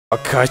I'll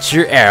cut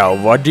your arrow.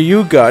 What do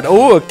you got?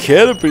 Oh, a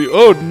canopy.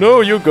 Oh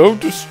no, you're going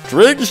to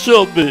string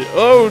shot me.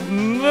 Oh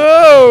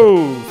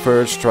no!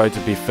 First, try to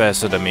be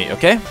faster than me,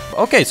 okay?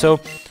 Okay, so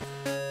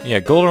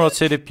yeah, Goldenrod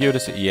City, Pewter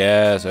City.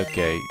 Yes,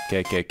 okay.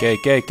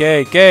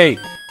 Okay.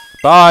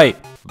 Bye.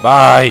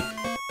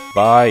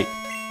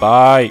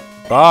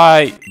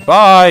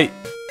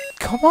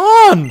 Come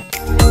on!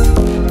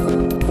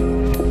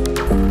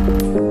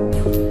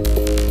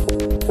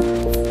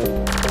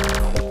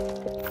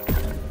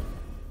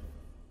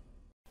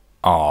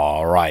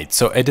 Alright,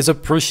 so it is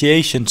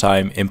appreciation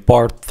time in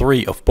part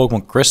 3 of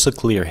Pokemon Crystal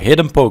Clear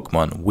Hidden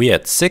Pokemon. We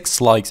had 6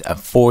 likes and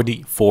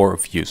 44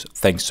 views.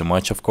 Thanks so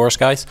much, of course,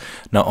 guys.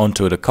 Now on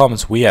to the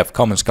comments. We have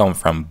comments coming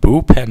from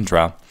Boo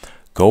Pendra,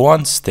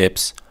 Gohan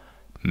Stips,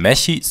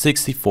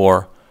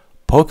 Meshy64,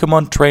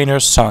 Pokemon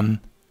Trainer's Son,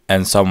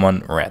 and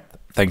someone Red.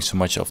 Thanks so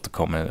much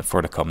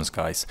for the comments,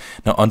 guys.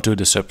 Now on to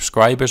the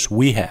subscribers.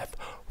 We have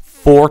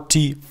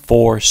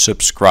 44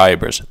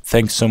 subscribers.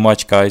 Thanks so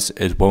much, guys.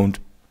 It won't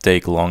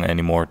take long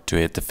anymore to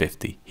hit the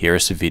 50. Here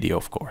is the video,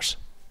 of course.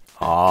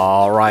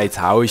 Alright,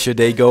 how is your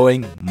day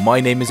going? My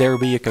name is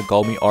ArrowBee, you can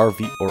call me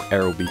RV or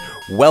ArrowBee.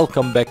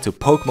 Welcome back to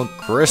Pokemon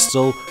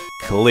Crystal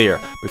Clear.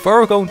 Before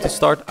we're going to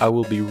start, I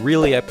will be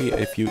really happy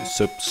if you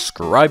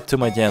subscribe to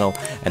my channel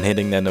and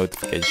hitting that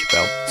notification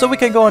bell, so we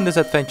can go on this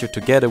adventure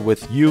together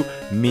with you,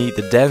 me,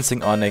 the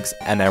dancing Onyx,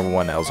 and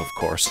everyone else, of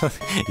course.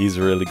 He's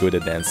really good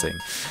at dancing.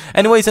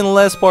 Anyways, in the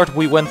last part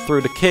we went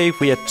through the cave.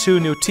 We had 2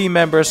 new team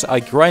members. I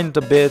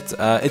grinded a bit.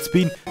 It's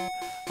been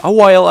a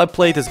while I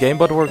played this game,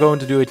 but we're going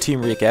to do a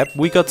team recap.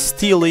 We got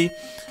Steely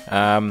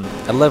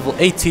at level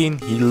 18.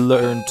 He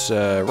learned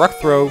Rock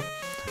Throw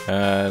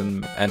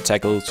and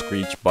Tackle,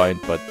 Screech, Bind,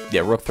 but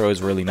yeah, Rock Throw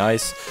is really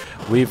nice.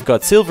 We've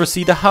got Silver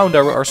Sea, the Hound,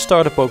 our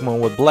starter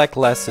Pokemon with black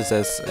glasses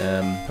as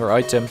her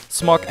item.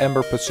 Smog,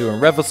 Ember, Pursuer,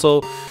 and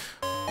Revachol.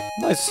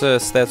 Nice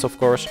stats, of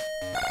course.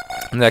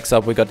 Next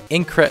up we got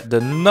Inkret, the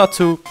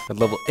Natu at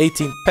level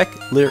 18,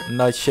 Pecklear,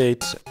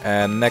 Nightshade,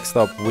 and next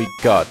up we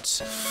got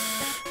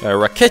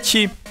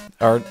Rakechi,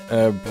 our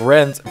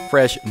brand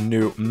fresh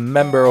new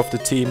member of the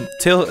team.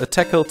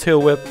 Tackle,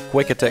 Tail Whip,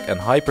 Quick Attack, and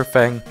Hyper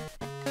Fang.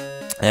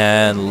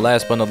 And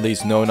last but not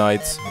least, No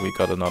Knight. We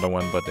got another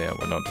one, but yeah,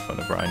 we're not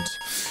gonna grind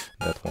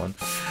that one.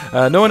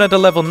 No one at the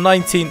level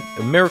 19,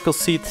 Miracle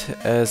Seed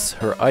as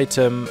her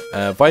item,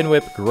 Vine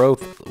Whip,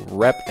 Growth,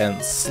 Wrap,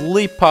 and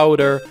Sleep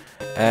Powder.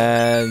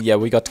 And yeah,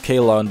 we got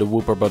Kayla on the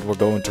Wooper, but we're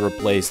going to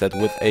replace that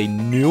with a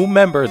new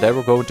member that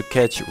we're going to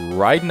catch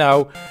right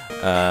now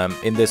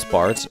in this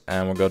part.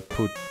 And we're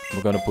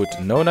gonna put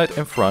No Knight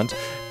in front,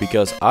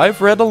 because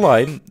I've read a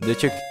line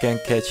that you can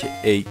catch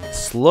a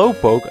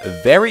Slowpoke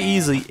very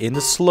easy in the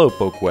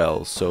Slowpoke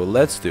well. So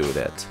let's do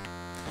that.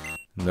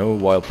 No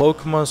wild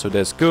Pokemon, so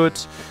that's good.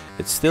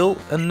 It's still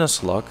a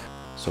Nuzlocke,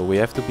 so we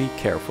have to be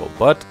careful.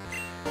 But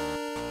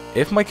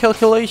if my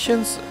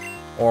calculations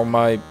or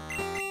my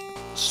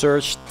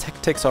search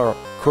tactics are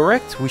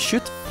correct, we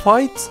should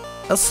fight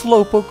a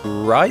Slowpoke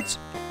right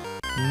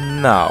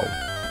now.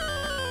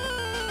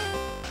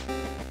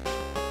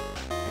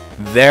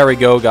 There we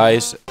go,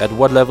 guys. At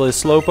what level is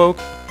Slowpoke?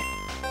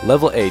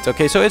 Level 8.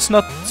 Okay, so it's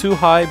not too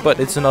high, but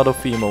it's another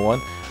female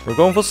one. We're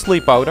going for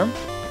Sleep Powder.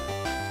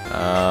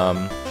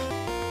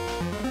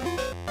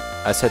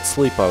 I said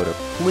Sleep Powder.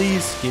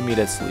 Please give me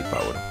that Sleep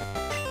Powder.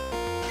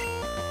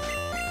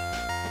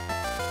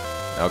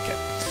 Okay.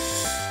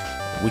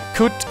 We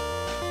could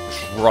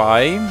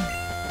try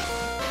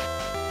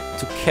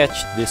to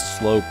catch this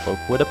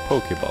Slowpoke with a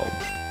Pokeball,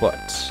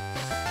 but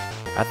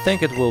I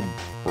think it will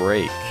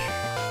break.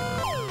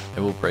 It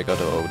will break out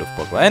of the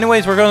Pokeball.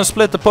 Anyways, we're gonna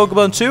split the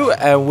Pokeball in 2,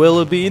 and will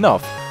it be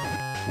enough?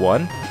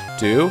 1,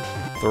 2,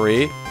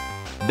 3.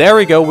 There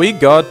we go. We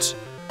got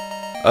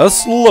a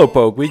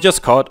Slowpoke. We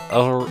just caught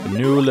our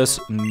newest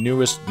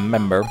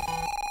member.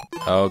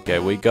 Okay,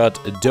 we got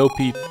a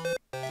Dopey.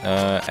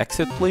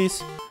 Exit,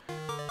 please.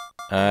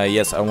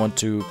 Yes, I want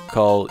to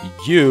call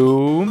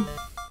you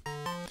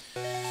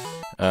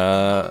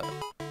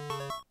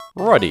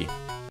Rodri,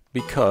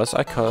 because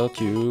I called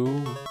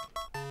you.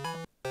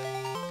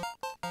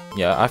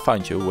 Yeah, I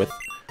find you with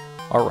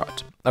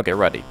alright. Okay,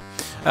 Rodri.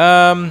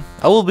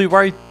 I will be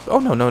right. Oh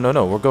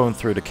no! We're going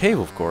through the cave,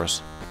 of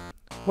course.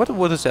 What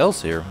is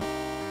else here?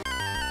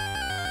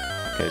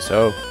 Okay,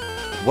 so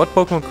what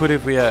Pokemon could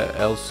have we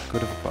else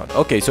could have found?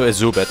 Okay, so a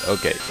Zubat.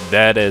 Okay,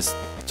 that is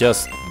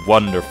just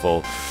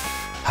wonderful.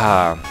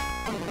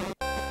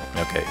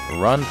 Okay,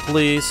 run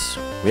please.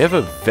 We have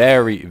a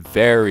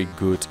very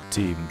good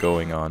team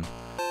going on.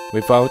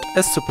 We found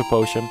a Super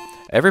Potion.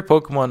 Every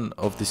Pokemon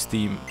of this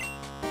team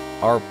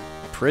are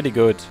pretty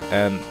good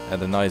and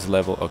at a nice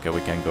level. Okay,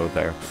 we can go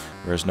there.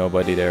 There's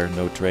nobody there,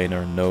 no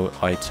trainer, no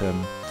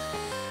item,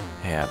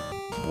 yeah,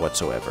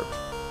 whatsoever.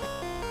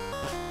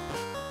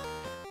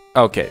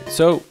 Okay,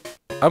 so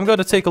I'm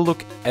gonna take a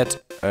look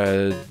at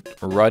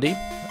Rodri,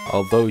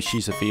 although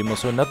she's a female,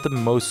 so not the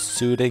most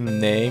suiting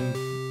name.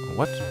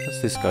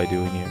 What's this guy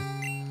doing here?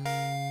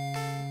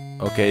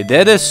 Okay,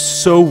 that is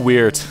so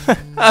weird.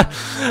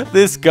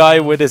 This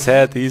guy with his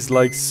head, he's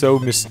like so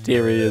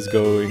mysterious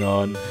going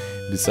on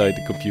beside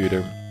the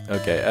computer.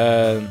 Okay,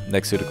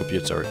 next to the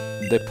computer, sorry.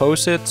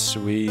 Deposit,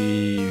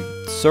 we...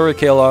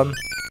 Surikilon.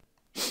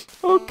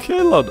 Oh,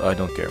 Kilon. I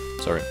don't care,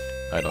 sorry,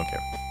 I don't care.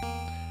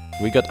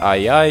 We got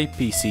II,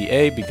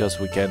 PCA, because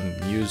we can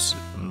use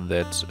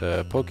that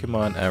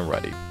Pokemon, and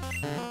Rodri.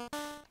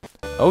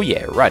 Oh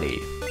yeah, Rodri.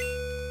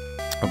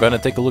 I'm gonna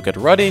take a look at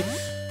Rodri.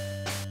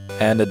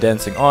 And the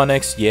Dancing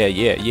Onyx, yeah.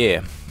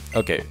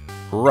 Okay,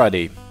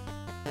 Rodri.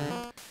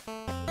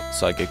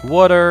 Psychic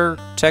Water,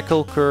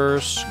 Tackle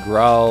Curse,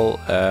 Growl,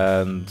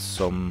 and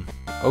some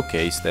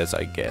okay stats,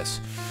 I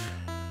guess.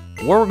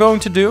 What we're going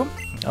to do,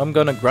 I'm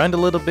gonna grind a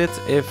little bit.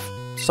 If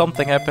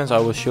something happens, I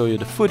will show you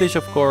the footage,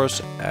 of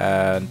course,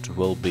 and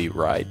we'll be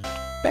right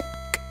back.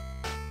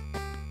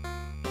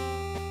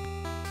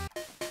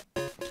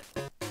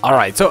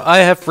 Alright, so I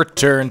have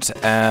returned,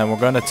 and we're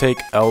gonna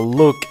take a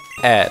look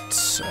at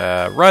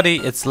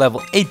Rodri. It's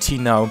level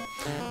 18 now.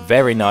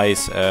 Very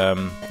nice.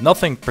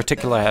 Nothing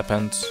particular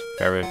happened.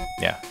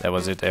 Yeah, that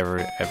was it.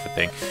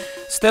 Everything.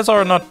 Stats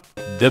are not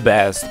the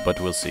best, but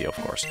we'll see, of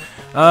course.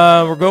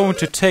 We're going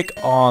to take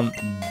on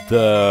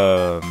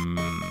the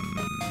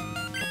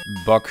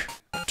Bug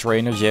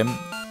Trainer Gym,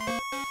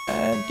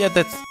 and yeah,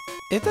 that's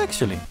it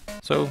actually.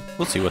 So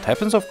we'll see what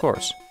happens, of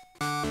course.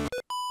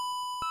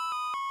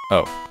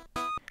 Oh.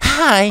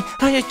 Hi,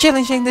 are you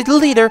challenging the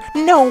leader?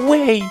 No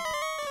way!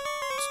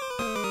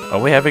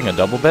 Are we having a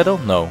double battle?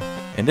 No.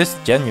 In this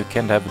gen you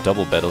can't have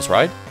double battles,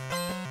 right?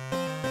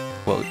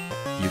 Well,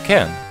 you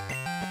can.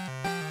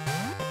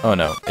 Oh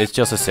no, it's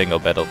just a single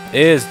battle.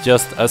 It's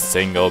just a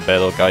single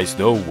battle, guys,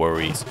 no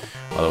worries.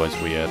 Otherwise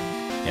we had,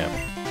 yeah,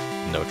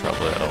 no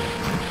trouble at all.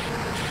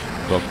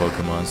 Bug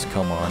Pokemons,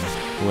 come on.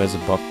 Who has a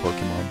bug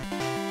Pokemon?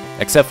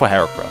 Except for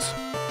Heracross.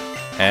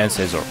 And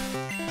Scyther.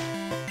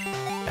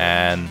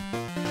 And...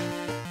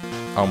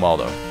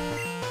 Armaldo.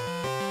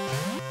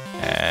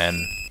 And...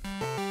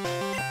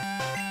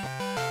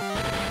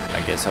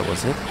 I guess that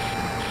was it.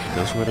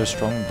 Those were the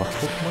strong bug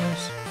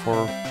Pokemons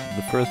for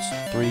the first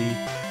 3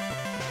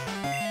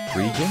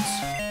 regions?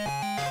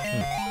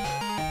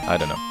 I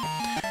don't know.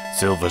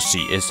 Silver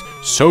Sea is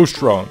so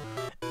strong.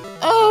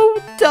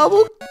 Oh,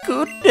 double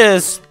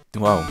goodness!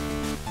 Wow,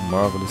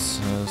 marvelous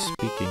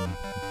speaking.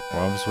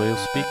 Marvelous way of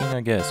speaking, I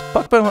guess.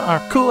 Pokemon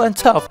are cool and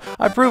tough.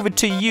 I prove it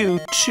to you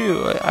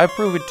too. I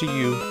prove it to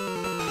you.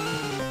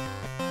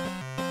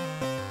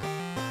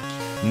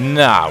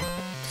 Now,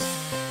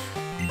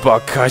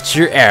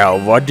 Bugcatcher L,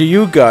 what do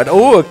you got?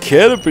 Oh, a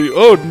Caterpie.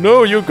 Oh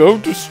no, you're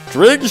going to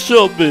string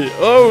shot me.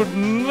 Oh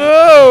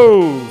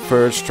no!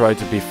 First, try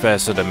to be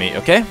faster than me,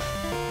 okay?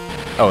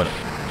 Oh no.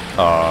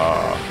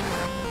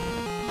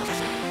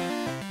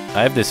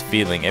 I have this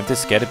feeling, if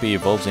this Caterpie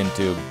evolves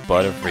into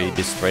Butterfree,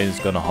 this train is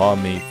gonna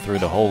harm me through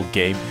the whole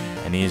game.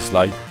 And he's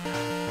like,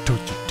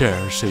 don't you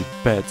dare say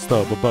bad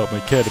stuff about my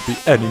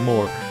Caterpie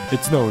anymore.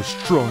 It's now a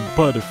strong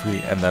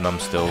Butterfree. And then I'm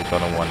still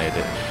gonna want it.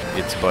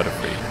 It's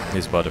Butterfree.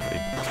 It's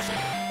Butterfree.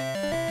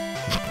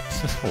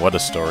 What a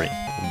story.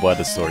 What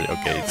a story.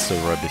 Okay, it's so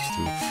rubbish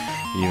to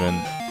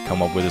even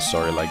come up with a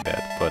story like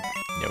that. But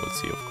yeah, we'll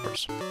see, of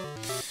course.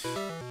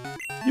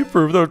 You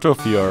proved our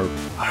trophy are.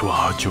 I will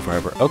hunt you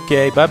forever.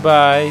 Okay,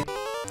 bye-bye.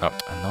 Oh,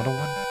 another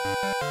one?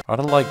 Are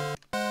there like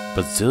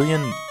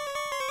bazillion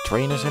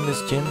trainers in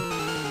this gym?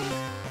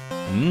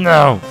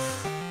 No!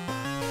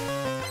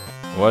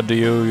 What do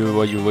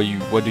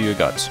you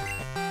got?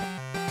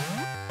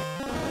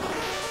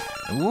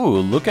 Ooh,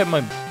 look at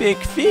my big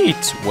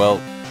feet!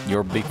 Well,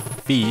 your big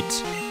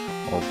feet,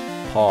 or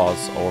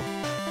paws, or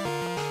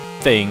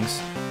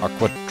things, are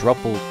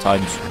quadruple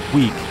times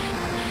weak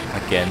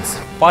against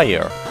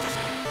fire.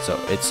 So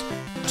it's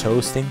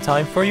toasting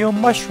time for your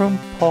mushroom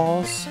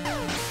paws.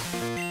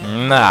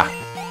 Nah.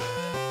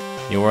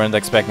 You weren't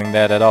expecting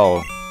that at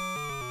all.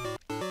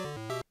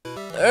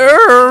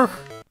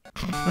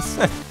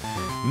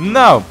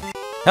 No!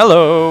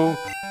 Hello!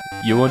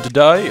 You want to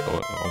die?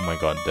 Oh my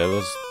god, that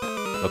was...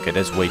 Okay,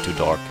 that's way too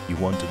dark. You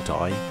want to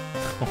die?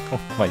 Oh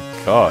my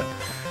god.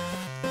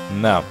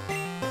 Now.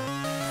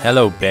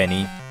 Hello,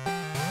 Benny.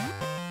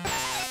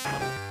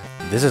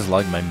 This is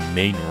like my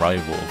main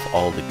rival of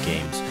all the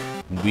games.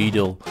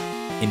 Weedle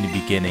in the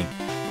beginning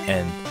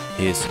and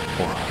his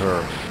or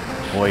her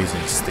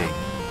poison sting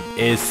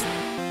is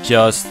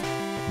just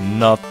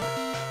not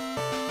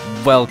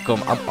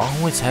welcome. I'm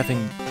always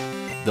having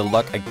the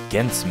luck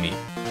against me.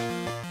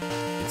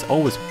 It's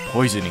always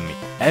poisoning me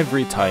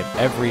every time,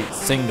 every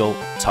single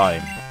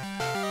time.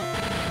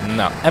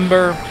 Now,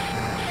 Ember.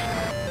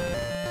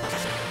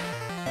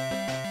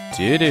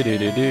 Do do do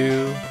do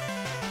do.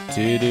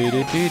 Do do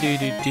do do do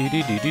do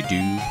do do do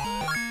do.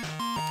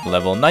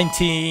 Level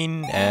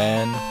 19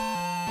 and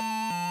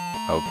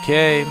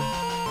okay.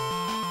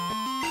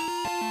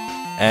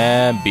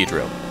 And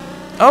Beedrill.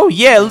 Oh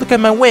yeah, look at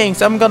my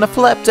wings, I'm gonna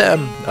flap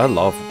them. I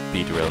love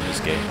Beedrill in this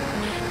game.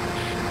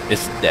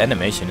 The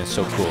animation is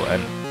so cool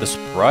and the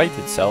sprite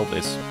itself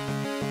is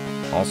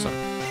awesome.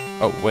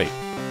 Oh wait.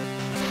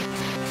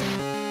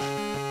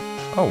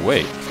 Oh,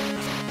 wait.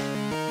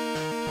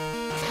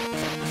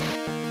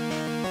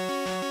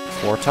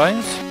 4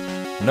 times?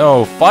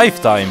 No,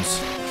 5 times.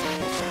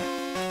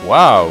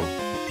 Wow.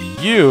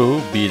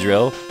 You,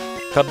 Beedrill,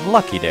 got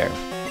lucky there.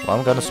 Well,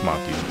 I'm gonna smock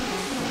you.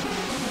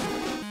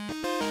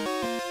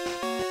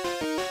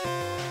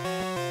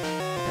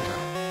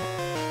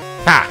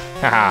 Ha!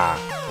 Ha ha!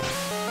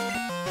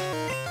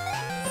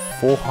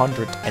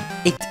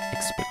 408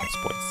 experience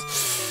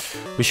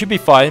points. We should be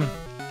fine.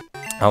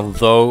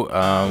 Although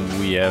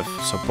we have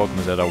some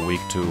Pokemon that are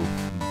weak to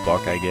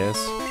Bug, I guess.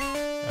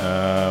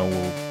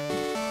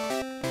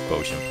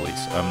 Potion,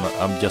 please.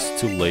 I'm just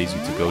too lazy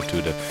to go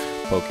to the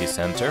Poke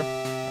Center.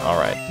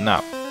 Alright,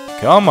 now,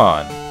 come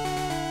on.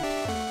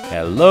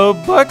 Hello,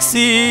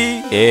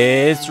 Bugsy!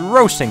 It's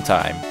roasting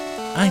time.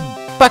 I'm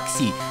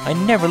Bugsy. I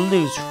never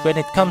lose when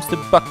it comes to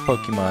bug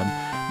Pokemon.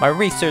 My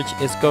research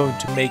is going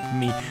to make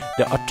me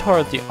the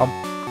authority on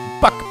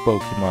bug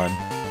Pokemon.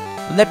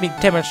 Let me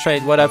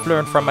demonstrate what I've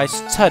learned from my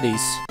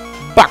studies.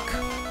 Bug!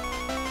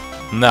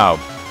 Now,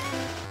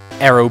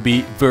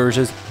 ArrowBee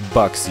versus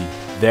Bugsy.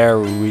 There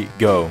we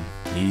go.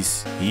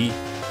 Is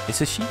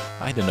it she?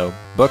 I don't know.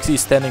 Bugsy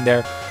is standing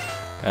there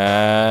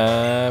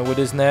with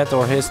his net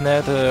or his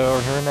net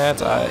or her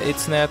net.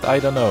 Its net, I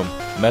don't know.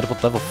 Medical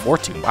level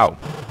 14. Wow.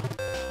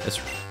 That's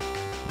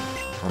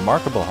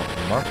remarkably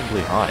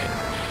high.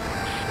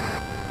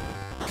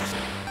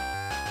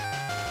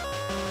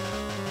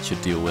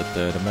 Should deal with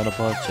the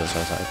Metapod just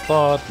as I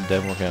thought.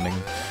 Then we're getting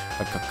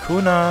a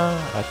Kakuna,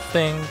 I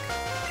think.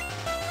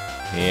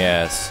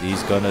 Yes,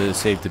 he's gonna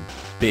save the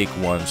big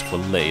ones for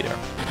later.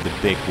 The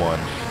big one.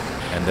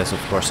 And that's of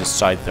course a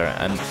Scyther.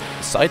 And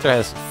Scyther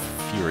has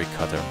Fury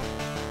Cutter.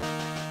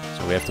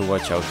 So we have to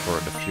watch out for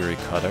the Fury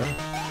Cutter.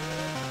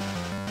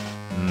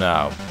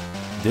 Now,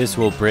 this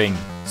will bring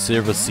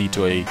Silver Sea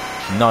to a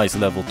nice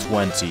level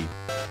 20.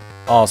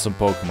 Awesome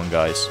Pokemon,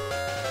 guys.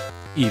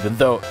 Even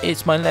though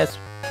it's my last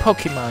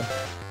Pokemon,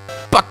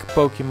 bug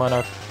Pokemon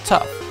are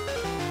tough.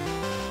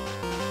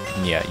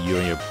 Yeah, you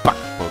and your bug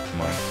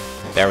Pokemon.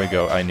 There we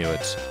go, I knew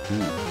it.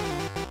 Ooh.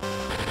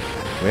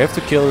 We have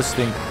to kill this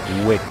thing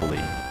quickly.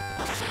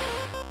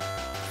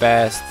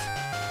 Fast.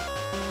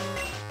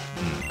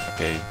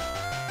 Okay.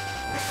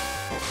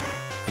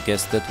 I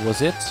guess that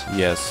was it?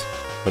 Yes.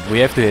 But we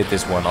have to hit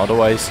this one,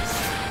 otherwise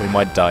we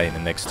might die in the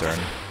next turn.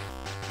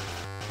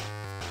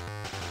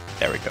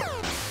 There we go.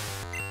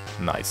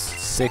 Nice.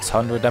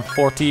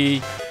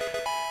 640.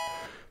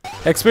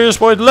 Experience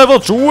point level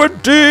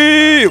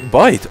 20!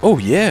 Bite! Oh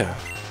yeah!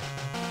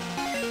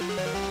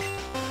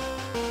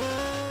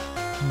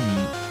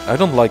 I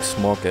don't like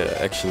Smog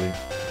actually.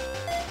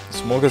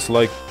 Smog is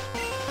like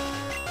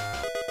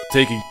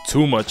taking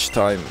too much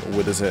time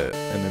with his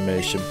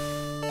animation.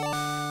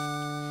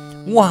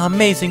 Wow,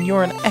 amazing,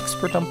 you're an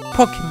expert on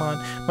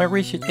Pokemon. My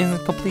research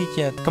isn't complete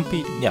yet.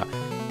 Yeah.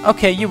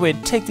 Okay, you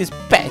win. Take this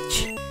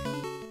badge.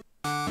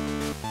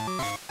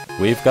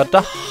 We've got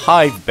the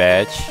Hive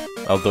badge.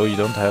 Although you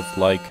don't have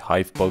like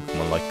Hive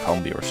Pokemon like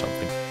Combi or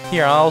something.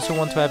 Here, I also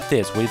want to have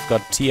this. We've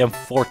got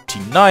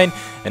TM49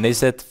 and they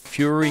said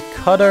Fury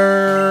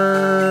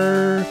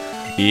Cutter.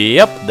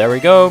 Yep, there we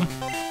go.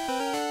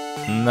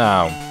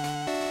 Now,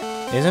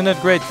 isn't it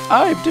great?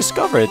 I've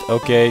discovered.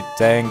 Okay,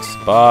 thanks.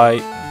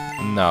 Bye.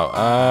 Now,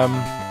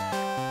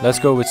 let's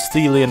go with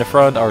Steely in the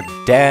front, our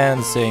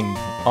dancing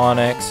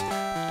Onyx.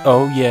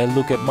 Oh yeah,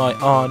 look at my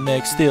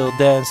Onyx still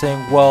dancing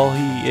while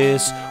he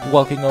is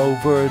walking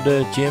over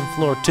the gym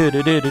floor.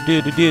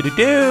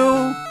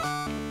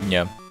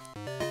 Yeah.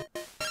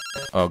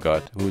 Oh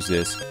god, who's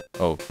this?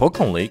 Oh,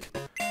 Pokemon League.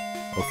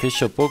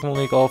 Official Pokemon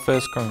League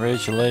office,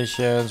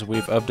 congratulations.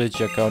 We've updated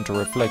your account to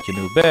reflect your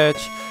new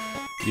badge.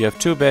 You have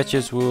 2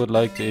 badges. We would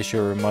like to issue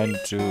a reminder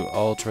to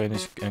all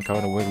trainers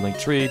encounter Wiggling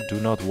Tree. Do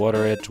not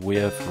water it. We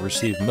have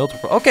received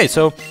multiple... Okay,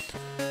 so...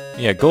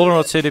 Yeah,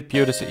 Goldenrod City,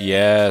 Pewter City.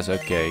 Yes,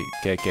 okay.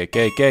 K.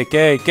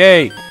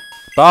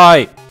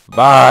 Bye.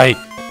 Bye.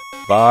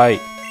 Bye.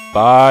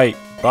 Bye.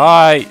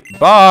 Bye.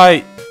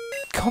 Bye.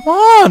 Come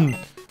on.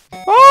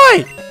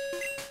 Bye.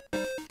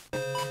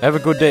 Have a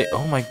good day.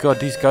 Oh my god,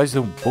 these guys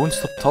won't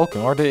stop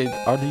talking. Are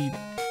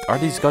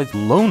these guys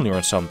lonely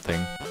or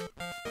something?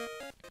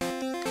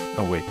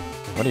 Oh wait,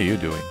 what are you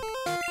doing?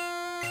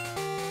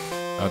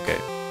 Okay,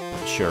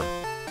 sure.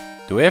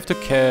 Do we have to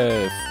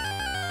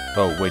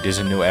Oh wait, there's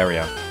a new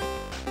area.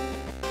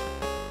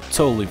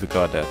 Totally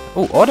forgot that.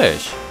 Oh,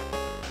 Oddish!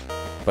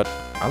 But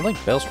I like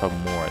Bellsprout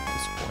more at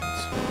this point.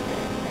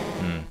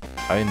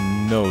 I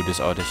know this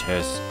Oddish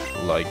has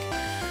like...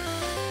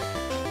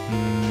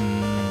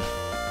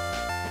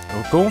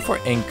 We're going for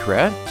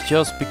Inkrat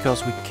just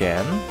because we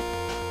can.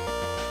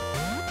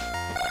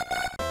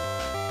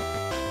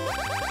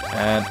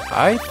 And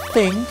I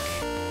think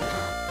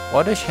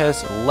Oddish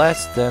has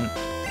less than,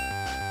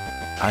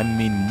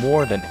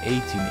 more than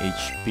 18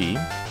 HP.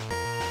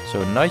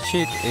 So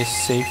Nightshade is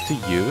safe to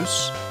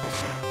use.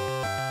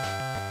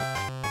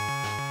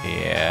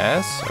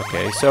 Yes,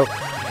 okay, so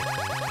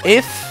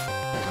if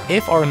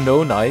our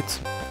No Knight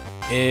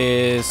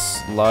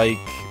is like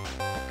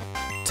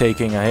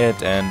taking a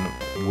hit and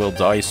will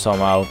die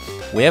somehow,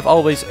 We have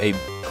always a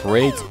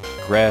great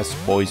grass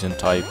poison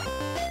type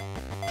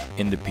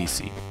in the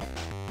PC.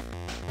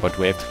 But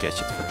we have to catch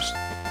it first.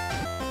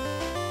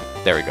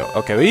 There we go.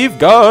 Okay, we've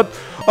got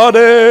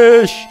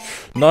Oddish!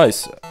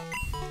 Nice.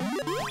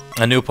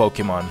 A new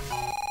Pokemon.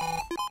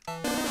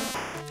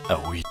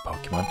 A weed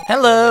Pokemon.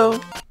 Hello!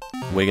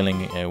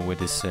 Wiggling with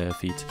his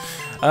feet.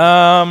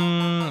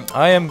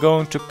 I am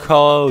going to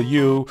call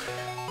you...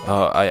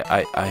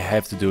 I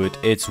have to do it.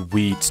 It's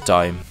weed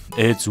time.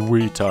 It's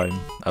weed time.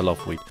 I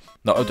love weed.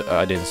 No,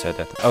 I didn't say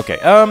that. Okay,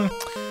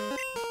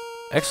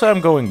 actually,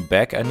 I'm going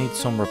back. I need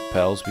some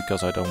repels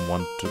because I don't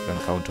want to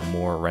encounter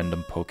more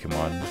random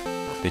Pokemon.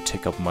 They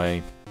take up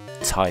my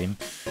time.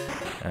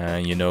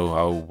 You know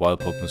how wild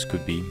Pokemon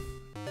could be.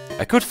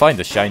 I could find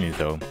a shiny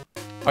though.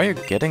 Are you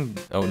getting...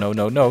 Oh, no,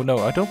 no, no, no.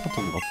 I don't want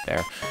to look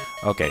there.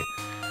 Okay.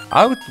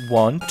 I would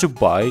want to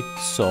buy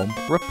some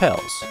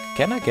repels.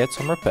 Can I get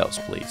some repels,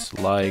 please?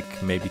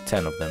 Like, maybe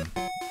 10 of them.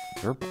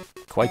 They're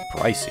quite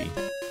pricey.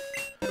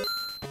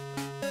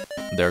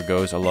 There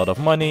goes a lot of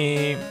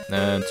money.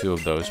 And 2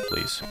 of those,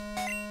 please.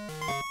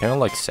 Can I,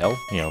 like, sell?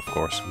 Yeah, of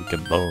course. We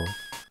can borrow.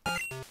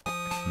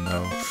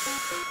 No.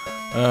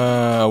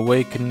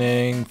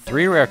 Awakening.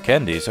 3 rare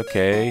candies.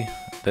 Okay.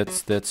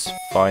 That's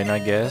fine, I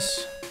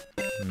guess.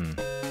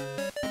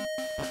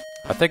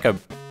 I think I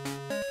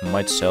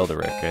might sell the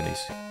rare candies.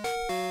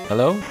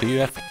 Hello? Do you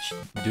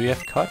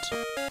have cut?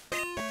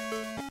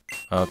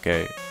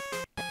 Okay.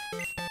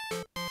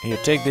 Here,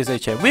 take this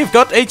HM. We've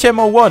got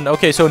HM01!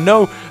 Okay, so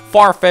no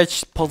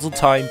far-fetched puzzle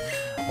time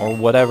or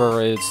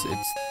whatever it's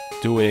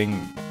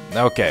doing.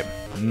 Okay,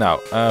 now,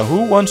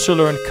 who wants to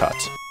learn cut?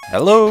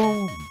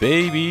 Hello,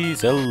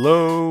 babies.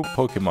 Hello,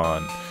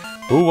 Pokemon.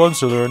 Who wants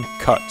to learn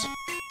cut?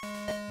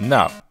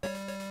 Now.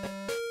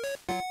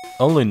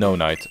 Only No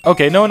Knight.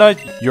 Okay, No Knight,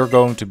 you're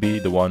going to be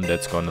the one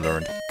that's going to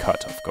learn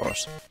cut, of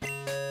course.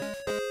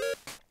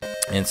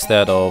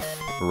 Instead of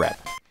rap.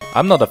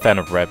 I'm not a fan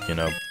of rap, you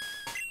know.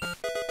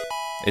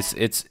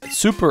 It's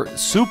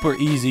super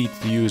easy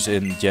to use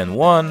in Gen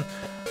 1,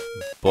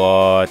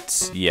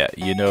 but yeah,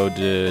 you know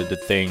the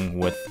thing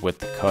with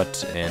the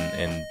cut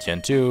in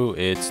Gen 2,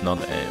 it's not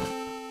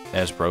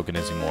as broken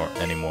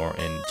anymore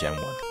in Gen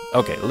 1.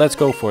 Okay, let's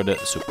go for the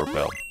Super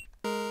Bell.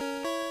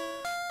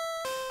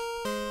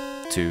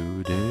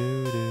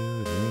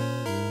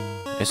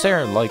 Is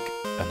there like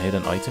a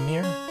hidden item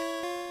here?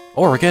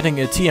 Oh, we're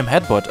getting a TM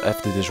headbutt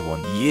after this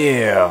one.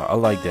 Yeah, I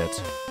like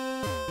that.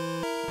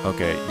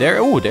 Okay,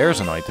 there's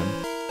an item.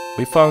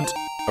 We found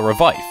a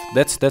revive.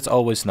 That's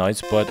always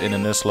nice, but in a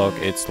Nuzlocke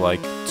it's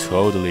like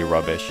totally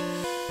rubbish.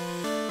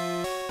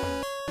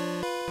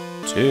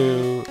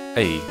 2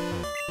 A.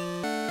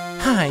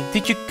 Hi,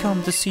 did you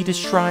come to see the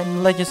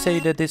shrine? Legends say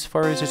that this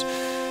forest is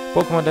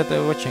Pokemon that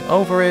are watching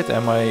over it,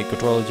 and my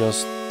controller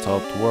just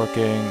stopped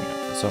working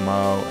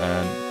somehow,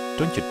 and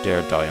don't you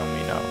dare die on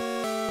me now.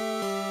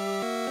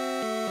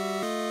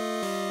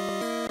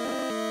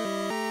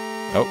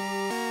 Oh,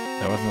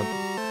 that was not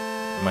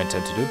my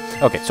intent to do.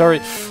 Okay, sorry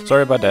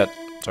about that.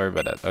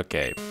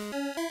 Okay.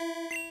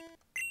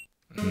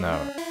 Now,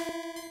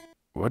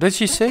 what did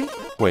she say?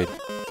 Wait.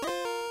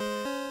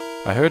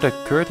 I heard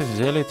that Kurt in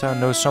Zelita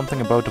knows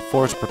something about the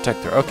Forest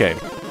Protector. Okay,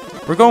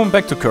 we're going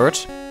back to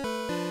Kurt.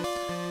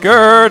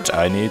 Kurt,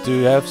 I need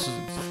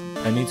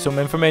some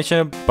information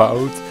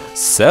about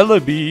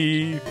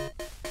Celebi.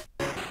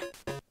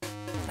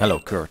 Hello,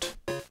 Kurt.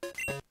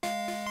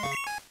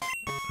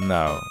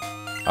 Now,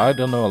 I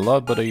don't know a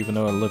lot, but even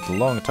though I lived a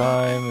long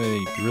time,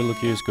 if you're really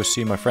curious, go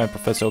see my friend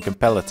Professor Oak in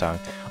Palatine.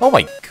 Oh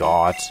my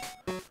god!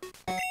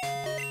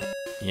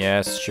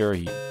 Yes, sure,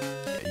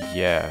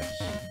 yeah.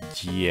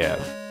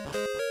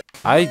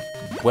 I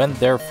went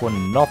there for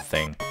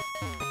nothing.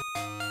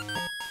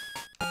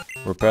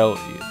 Repel,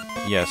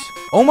 yes.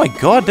 Oh my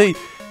god, they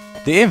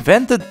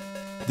invented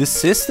the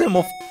system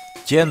of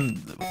Gen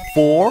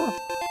 4?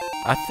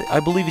 I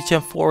believe it's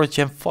Gen 4 or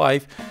Gen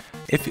 5.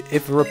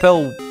 If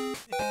Repel...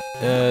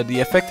 the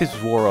effectives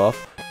wore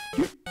off,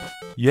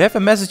 you have a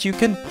message you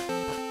can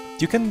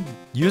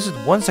use it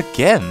once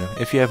again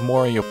if you have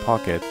more in your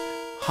pocket.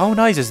 How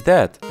nice is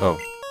that? Oh.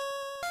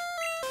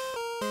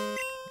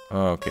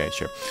 Okay,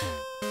 sure.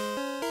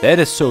 That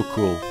is so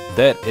cool.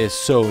 That is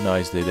so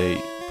nice that they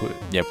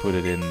put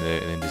it in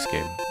this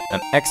game.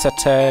 An X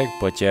attack,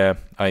 but yeah,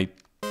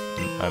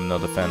 I'm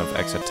not a fan of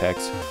X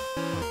attacks.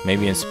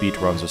 Maybe in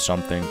speedruns or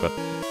something, but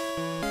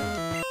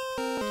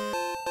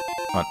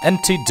an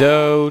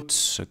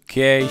antidote.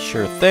 Okay,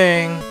 sure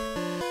thing.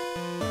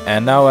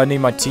 And now I need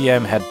my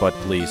TM headbutt,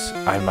 please.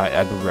 I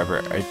remember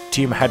a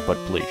TM headbutt,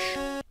 please.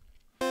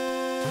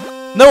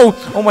 No!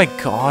 Oh my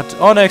god.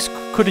 Onyx,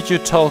 couldn't you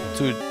talk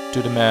to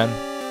the man?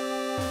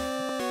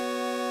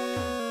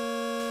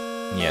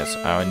 Yes,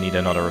 I need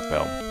another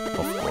repel,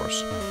 of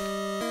course.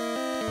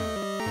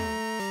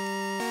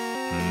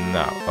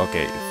 Now,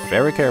 okay,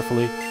 very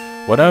carefully.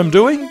 What I'm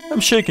doing? I'm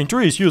shaking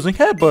trees using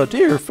headbutt.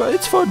 Here,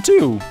 it's fun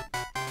too.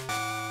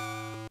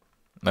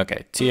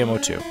 Okay,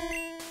 TMO2.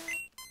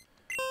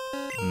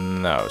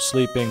 No,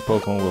 sleeping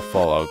Pokemon will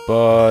fall out,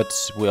 but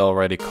we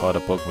already caught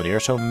a Pokemon here,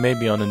 so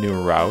maybe on a new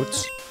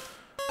route.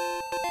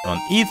 On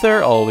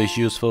Ether, always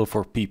useful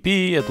for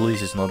PP, at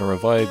least it's not a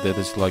revive that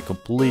is like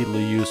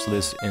completely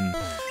useless in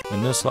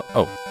this.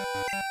 Oh.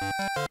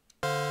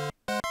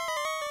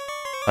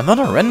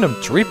 Another random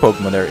tree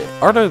Pokemon there.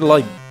 Are there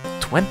like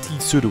 20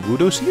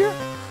 Sudowoodos here?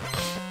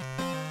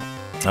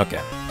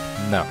 Okay,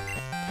 now.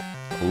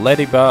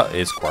 Ladybug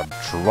is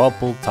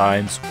quadruple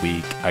times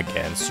weak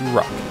against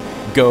Rock.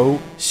 Go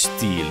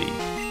Steely.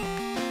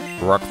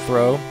 Rock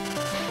throw.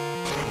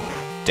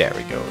 There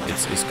we go.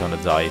 It's gonna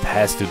die. It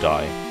has to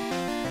die.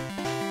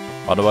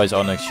 Otherwise,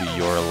 Onyx,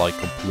 you're like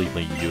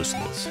completely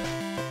useless.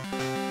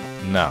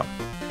 Now.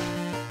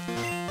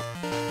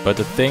 But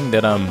the thing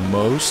that I'm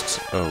most...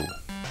 Oh.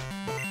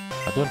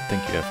 I don't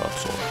think you have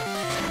Absol.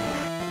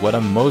 What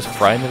I'm most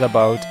frightened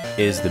about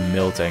is the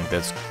Miltank.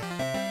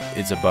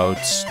 It's about...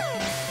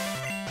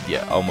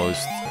 Yeah,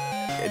 almost.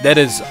 That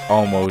is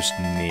almost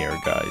near,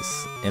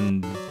 guys.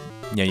 And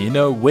yeah, you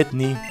know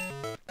Whitney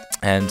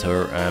and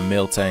her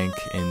Miltank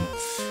in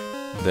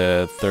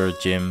the third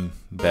gym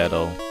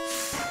battle.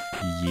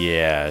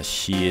 Yeah,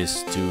 she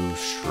is too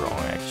strong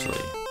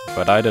actually.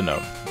 But I don't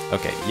know.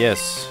 Okay,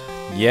 yes.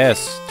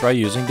 Yes, try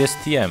using this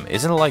TM.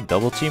 Isn't it like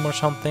double team or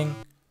something?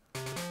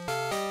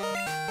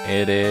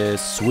 It is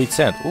Sweet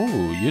Scent.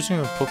 Ooh, using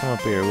a Pokemon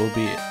pair will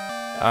be...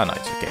 Ah,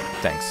 nice. Okay,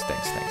 thanks.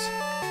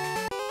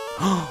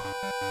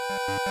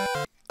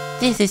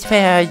 This is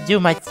where I do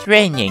my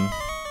training.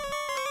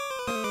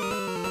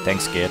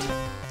 Thanks, kid.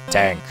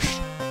 Thanks.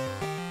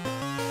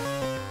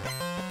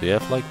 Do you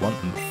have like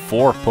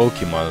 4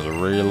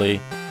 Pokemon, really?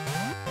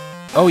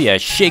 Oh yeah,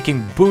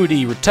 Shaking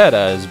Booty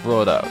Rattata is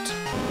brought out.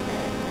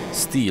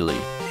 Steely.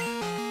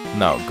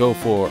 Now go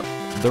for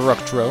the Rock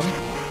Throw.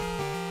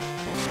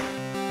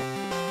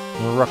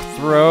 The Rock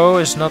Throw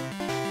is not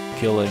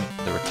killing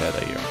the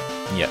Rattata here.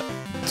 Yeah,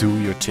 do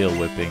your tail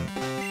whipping.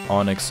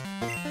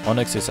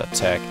 Onyx's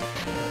attack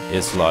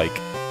is like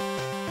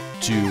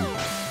too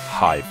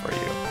high for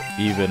you,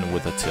 even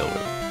with a tail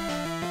whip.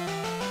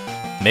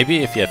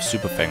 Maybe if you have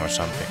Super Fang or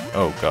something.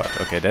 Oh god,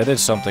 okay, that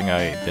is something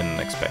I didn't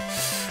expect.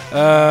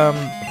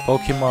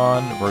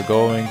 Pokemon, we're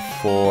going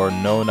for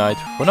No Night.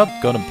 We're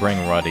not gonna bring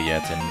Rodri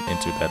yet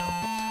into battle.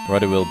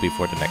 Rodri will be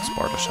for the next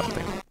part or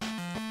something.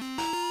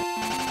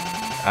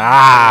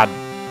 Ah,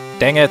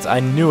 dang it, I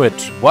knew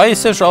it. Why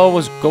is this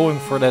always going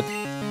for that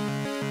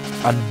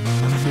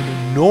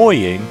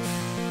annoying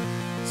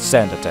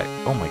sand attack?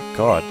 Oh my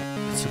god,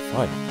 it's a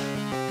fight.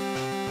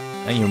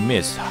 And you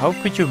miss. How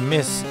could you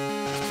miss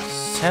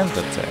sand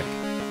attack?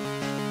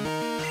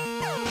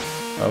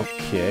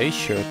 Okay,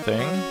 sure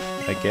thing,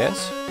 I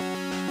guess.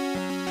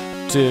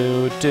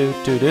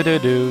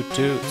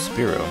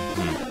 Spearow.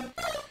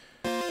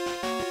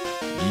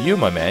 You,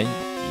 my man,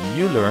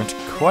 you learned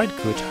quite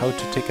good how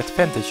to take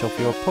advantage of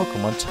your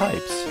Pokemon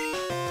types.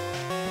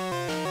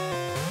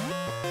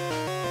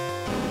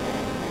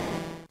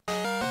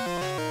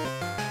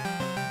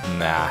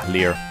 Nah,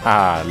 Leer.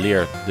 Ah,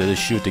 Leer, the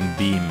shooting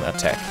beam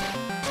attack.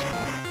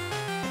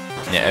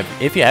 Yeah,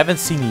 if you haven't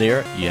seen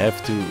Leer, you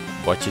have to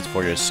watch it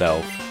for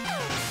yourself.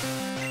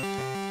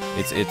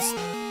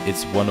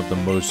 It's one of the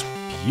most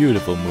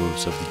beautiful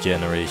moves of the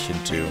Generation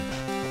 2.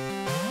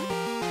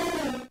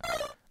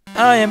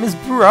 I am his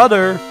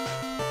brother.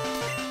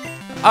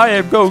 I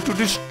am going to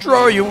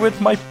destroy you with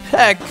my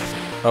pack.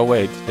 Oh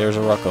wait, there's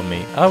a rock on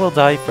me. I will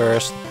die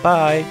first.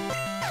 Bye.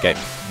 Okay,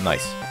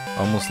 nice.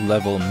 Almost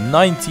level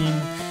 19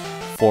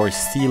 for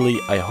Steely.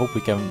 I hope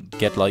we can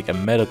get like a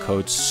Metal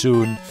Coat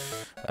soon.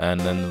 And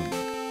then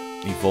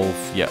evolve,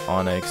 yeah,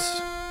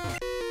 Onyx.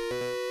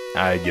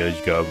 I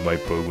just got my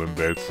Pokemon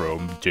back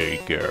from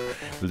daycare.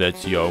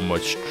 Let's see how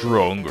much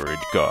stronger it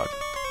got.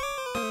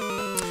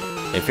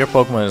 If your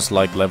Pokemon is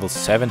like level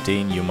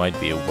 17, you might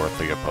be a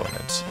worthy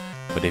opponent.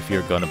 But if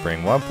you're gonna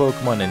bring one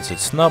Pokemon into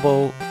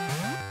Snubble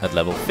at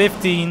level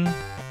 15...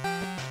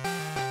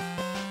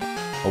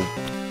 Oh,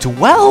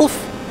 12?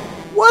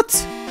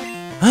 What?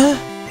 Huh?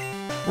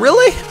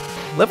 Really?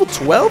 Level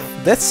 12?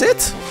 That's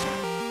it?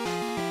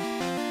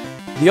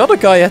 The other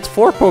guy had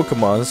 4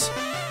 Pokemons.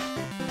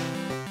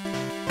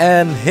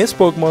 And his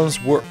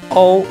Pokemons were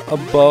all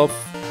above...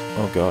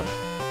 Oh god.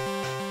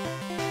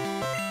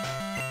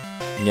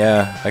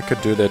 Yeah, I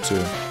could do that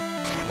too.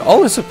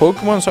 All his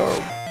Pokemons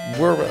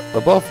were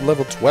above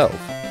level 12.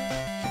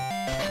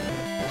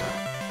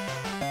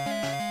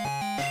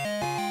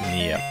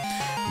 Yeah.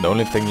 The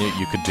only thing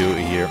you could do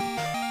here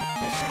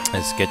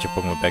is get your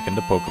Pokemon back in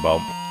the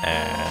Pokeball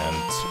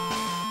and...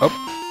 Oh!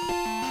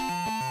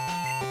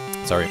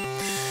 Sorry.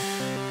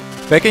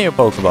 Back in your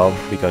Pokeball,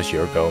 because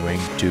you're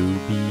going to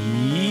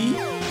be...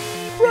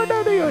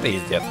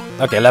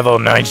 Okay, level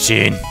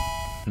 19!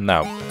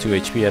 Now, 2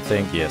 HP I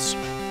think, yes.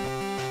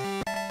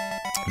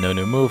 No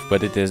new move,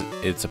 but it's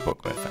a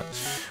Pokemon fan.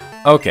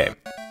 Okay.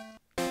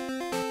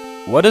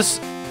 What is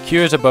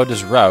curious about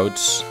this route?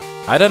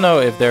 I don't know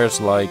if there's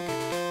like...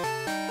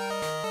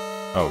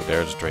 Oh,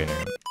 there's a trainer.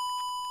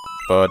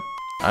 But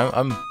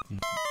I'm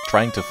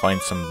trying to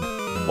find some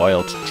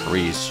wild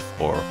trees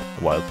for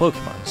wild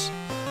Pokemons.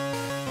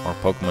 Or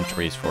Pokemon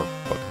trees for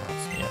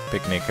Pokemons. Yeah,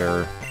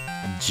 Picnicker.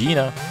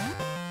 Gina.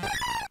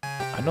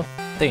 I don't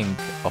think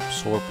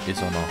Absorb is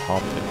on a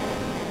Hoppip.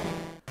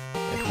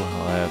 It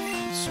will have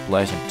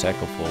Splash and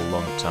Tackle for a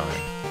long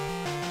time.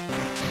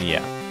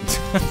 Yeah.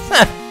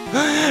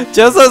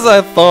 Just as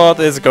I thought,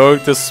 it's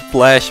going to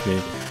splash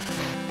me.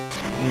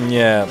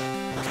 Yeah.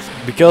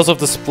 Because of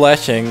the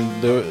splashing,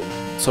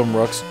 some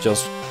rocks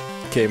just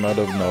came out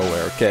of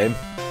nowhere, okay?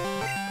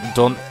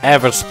 Don't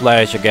ever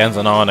splash against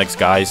an Onix,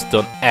 guys.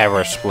 Don't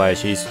ever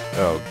splash. He's...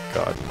 Oh,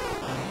 God.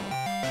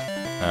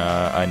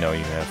 I know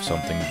you have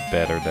something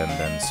better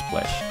than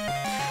splash.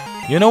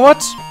 You know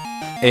what?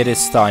 It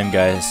is time,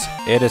 guys.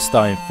 It is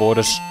time for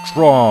the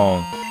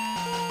strong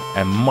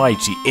and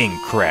mighty Ink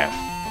Crab.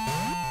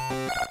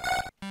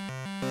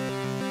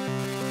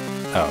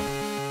 Oh.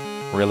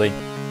 Really?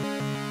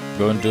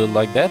 Going to do it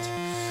like that?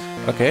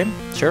 Okay,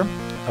 sure.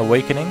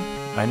 Awakening.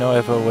 I know I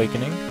have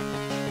Awakening.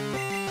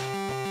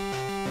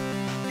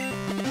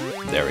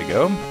 There we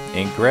go.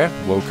 Ink Crab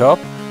woke up.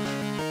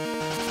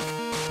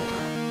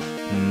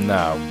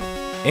 Now,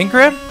 Ink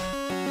Crab,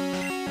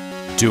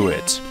 do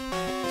it.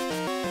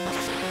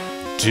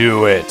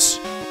 Do it.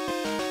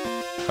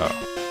 Oh.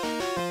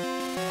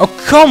 Oh,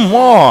 come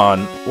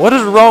on! What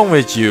is wrong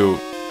with you?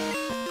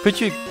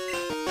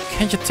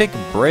 Can't you take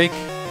a break?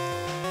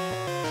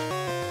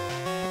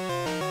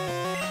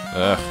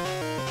 Ugh.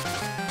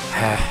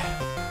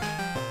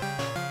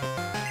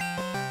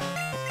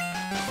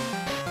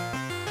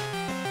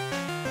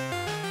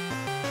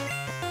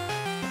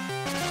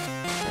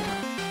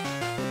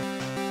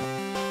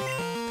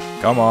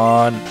 Come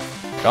on.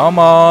 Come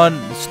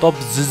on. Stop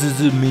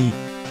me.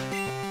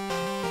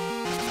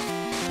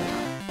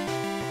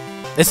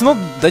 It's not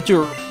that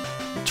you're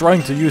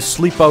trying to use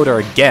sleep powder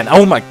again.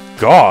 Oh my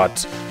god.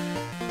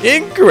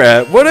 Ink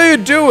Crab, what are you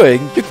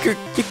doing?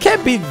 You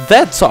can't be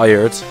that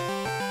tired.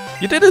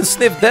 You didn't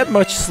sniff that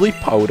much sleep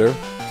powder.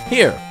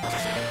 Here.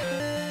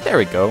 There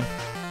we go.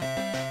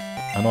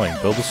 Annoying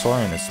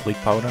Bulbasaur and his sleep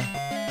powder.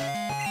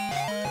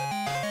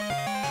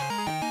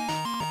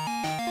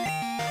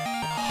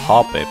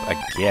 Hoppip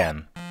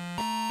again.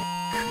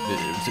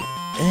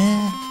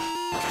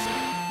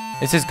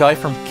 It's this guy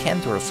from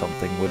Kent or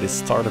something with his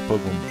starter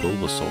Pokemon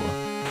Bulbasaur.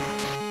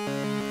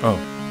 Oh,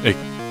 hey,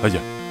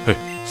 hiya, hey,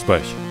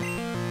 splash.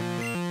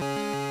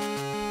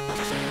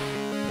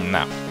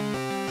 Now,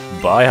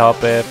 bye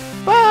Hoppip.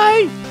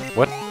 Bye!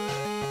 What?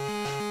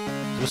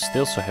 I was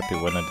still so happy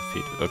when I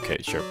defeated. Okay,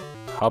 sure.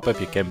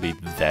 Hoppip, you can be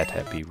that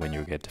happy when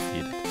you get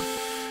defeated.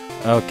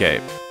 Okay,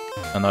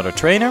 another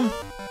trainer.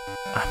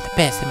 I'm the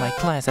best in my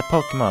class at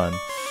Pokemon.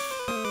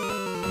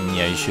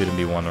 Yeah, you shouldn't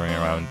be wandering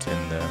around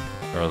in the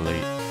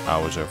early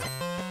hours of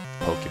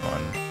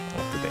Pokemon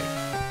of the day.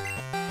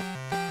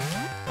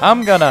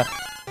 I'm gonna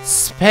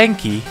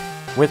spanky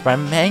with my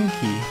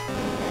Mankey.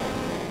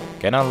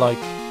 Can I like...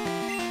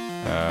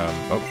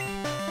 oh.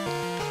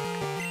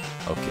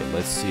 Okay,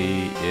 let's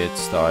see.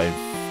 It's time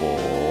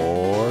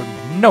for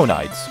No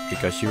Nights,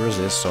 because you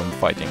resist some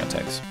fighting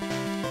attacks.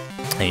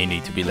 And you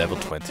need to be level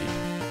 20.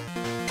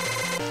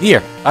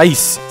 Here,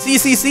 ice.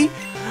 See?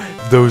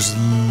 Those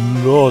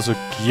laws are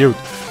cute.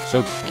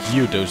 So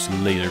cute, those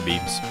laser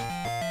beams.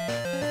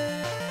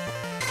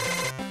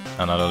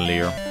 Another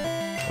Leer.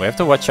 We have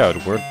to watch out.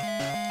 We're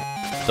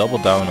double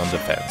down on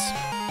defense.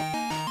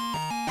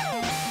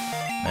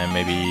 And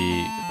maybe...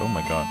 Oh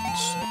my god,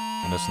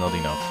 that's not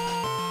enough.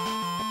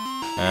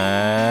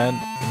 And...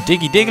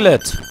 Diggy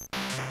Diglett!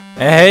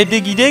 Hey,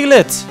 Diggy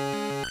Diglett!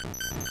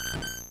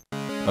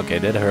 Okay,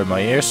 that hurt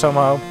my ears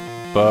somehow,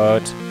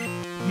 but...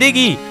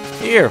 Diggy!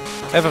 Here!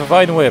 Have a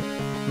Vine Whip!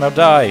 Now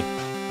die!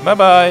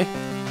 Bye-bye!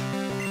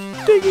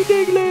 Diggy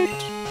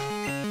Diglett!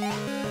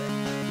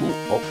 Ooh,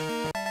 oh.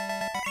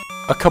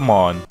 Oh, come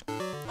on!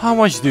 How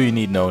much do you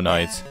need, No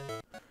Knight?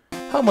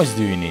 How much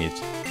do you need?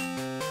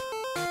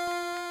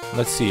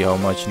 Let's see how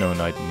much No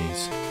Knight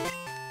needs.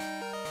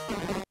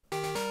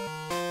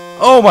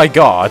 Oh my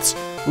god!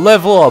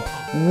 Level up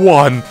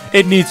 1!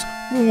 It needs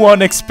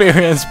 1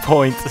 experience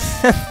point!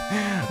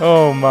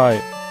 Oh my.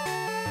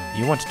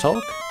 You want to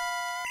talk?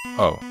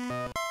 Oh.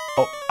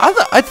 Oh,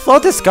 I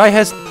thought this guy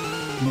has...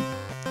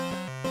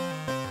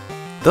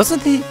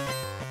 Doesn't he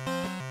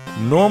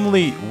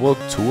normally walk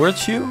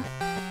towards you?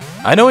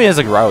 I know he has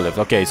a Growlithe.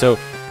 Okay, so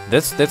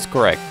that's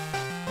correct.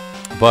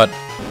 But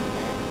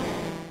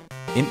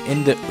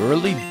in the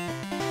early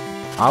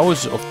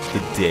hours of the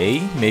day,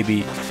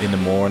 maybe in the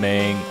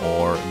morning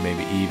or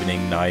maybe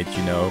evening, night,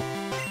 you know,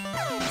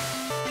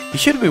 he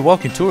shouldn't be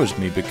walking towards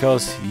me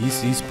because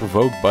he's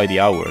provoked by the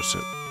hours,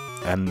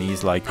 and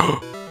he's like,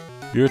 oh,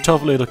 "You're a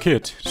tough little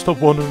kid.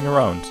 Stop wandering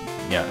around."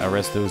 Yeah,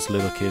 arrest those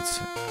little kids.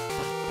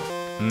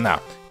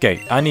 Now,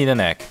 okay, I need an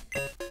egg.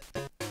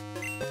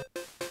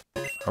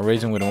 I'm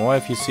raising with my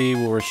wife, you see,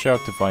 we were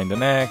shocked to find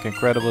an egg.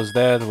 Incredible is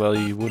that. Well,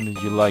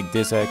 wouldn't you like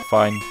this egg?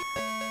 Fine.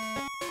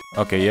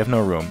 Okay, you have no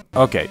room.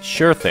 Okay,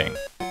 sure thing.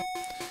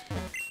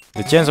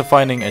 The chance of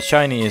finding a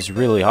shiny is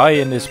really high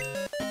in this...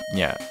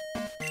 Yeah.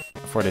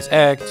 For this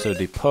egg, so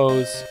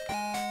depose.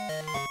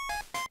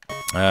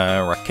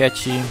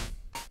 Rakechi.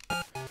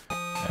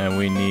 And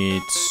we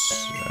need...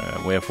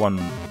 we have one...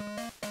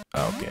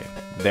 Okay,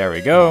 there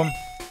we go.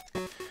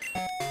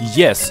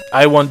 Yes,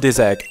 I want this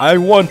egg. I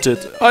want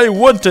it. I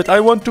want it. I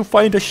want to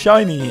find a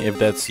shiny, if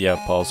that's, yeah,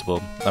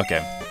 possible.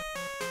 Okay.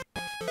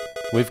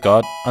 We've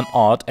got an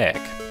odd egg.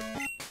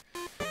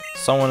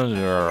 Someone...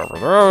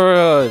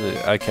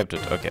 I kept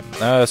it. Okay.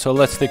 So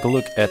let's take a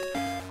look at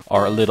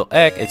our little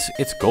egg.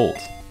 It's gold.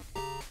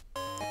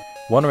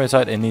 One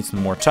inside, it needs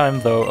more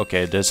time though.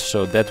 Okay,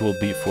 so that will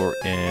be for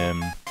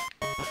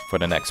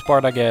the next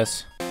part, I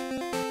guess.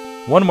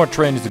 One more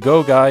train to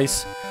go,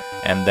 guys.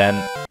 And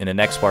then in the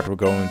next part we're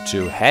going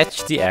to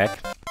hatch the egg.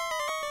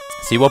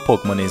 See what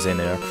Pokemon is in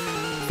there.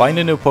 Find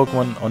a new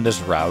Pokemon on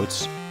this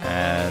route.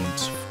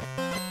 And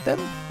then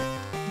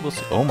we'll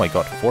see. Oh my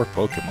god, 4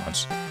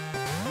 Pokemons.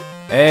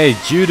 Hey,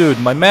 Judude,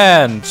 my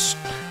man!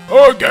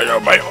 Oh, get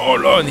on my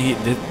own!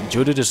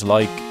 Judude is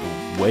like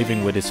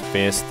waving with his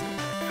fist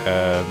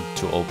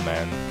to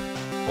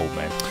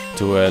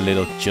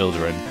little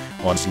children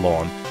on his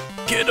lawn.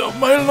 Get off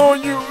my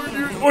lawn, you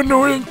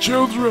annoying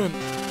children!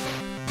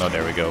 Oh,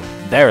 there we go.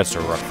 There's the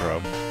rock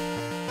throw.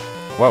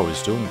 Wow,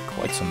 he's doing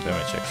quite some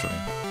damage actually.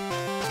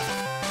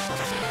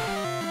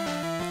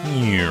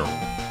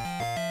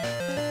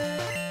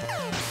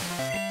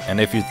 And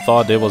if you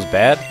thought it was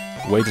bad,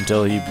 wait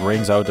until he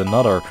brings out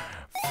another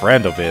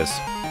friend of his.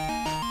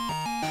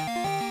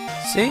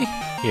 See?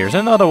 Here's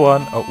another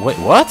one. Oh, wait,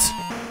 what?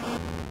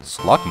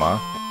 Slugma?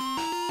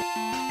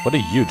 What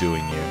are you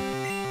doing here?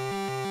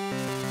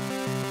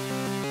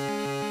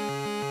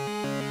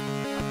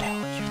 What the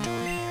hell are you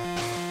doing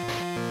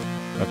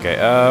here? Okay,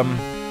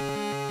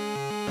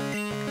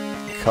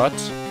 cut.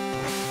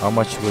 How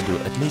much will do?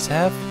 At least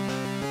half?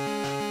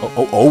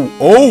 Oh!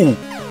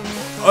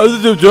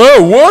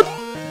 What?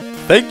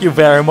 Thank you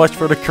very much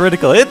for the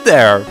critical hit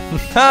there!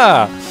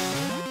 Ha!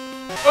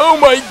 Oh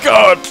my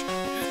god!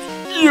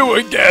 You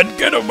again!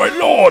 Get on my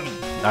lawn!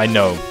 I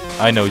know,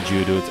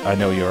 Judude. I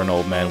know you're an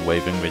old man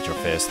waving with your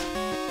fist.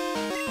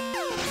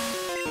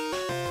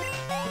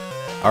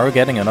 Are we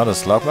getting another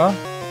Slugma?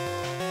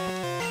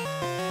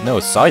 No,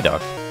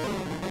 Psyduck.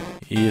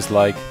 He is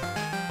like,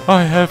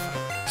 I have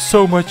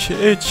so much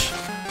itch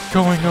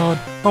going on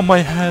my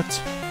head.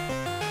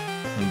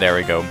 And there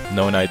we go.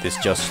 No Knight is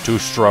just too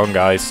strong,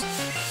 guys.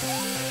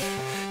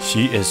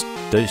 She is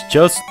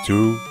just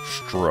too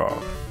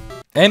strong.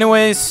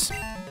 Anyways,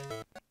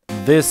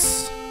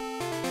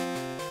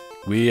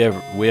 we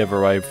have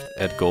arrived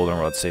at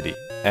Goldenrod City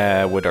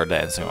with our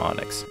dancing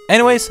Onyx.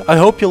 Anyways, I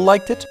hope you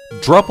liked it.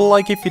 Drop a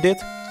like if you did.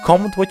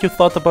 Comment what you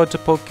thought about the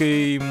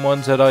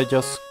Pokemon that I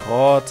just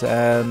caught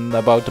and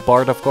about the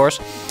part, of course.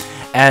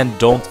 And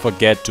don't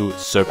forget to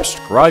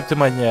subscribe to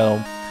my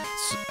channel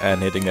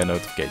and hitting the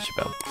notification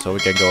bell so we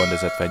can go on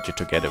this adventure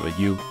together with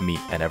you, me,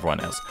 and everyone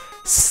else.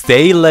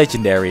 Stay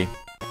legendary,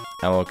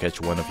 and we'll catch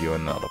one of you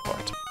in another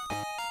part.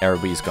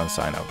 ArrowBee is gonna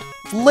sign out.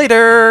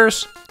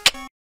 Laters!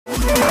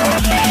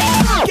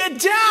 Get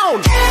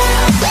down!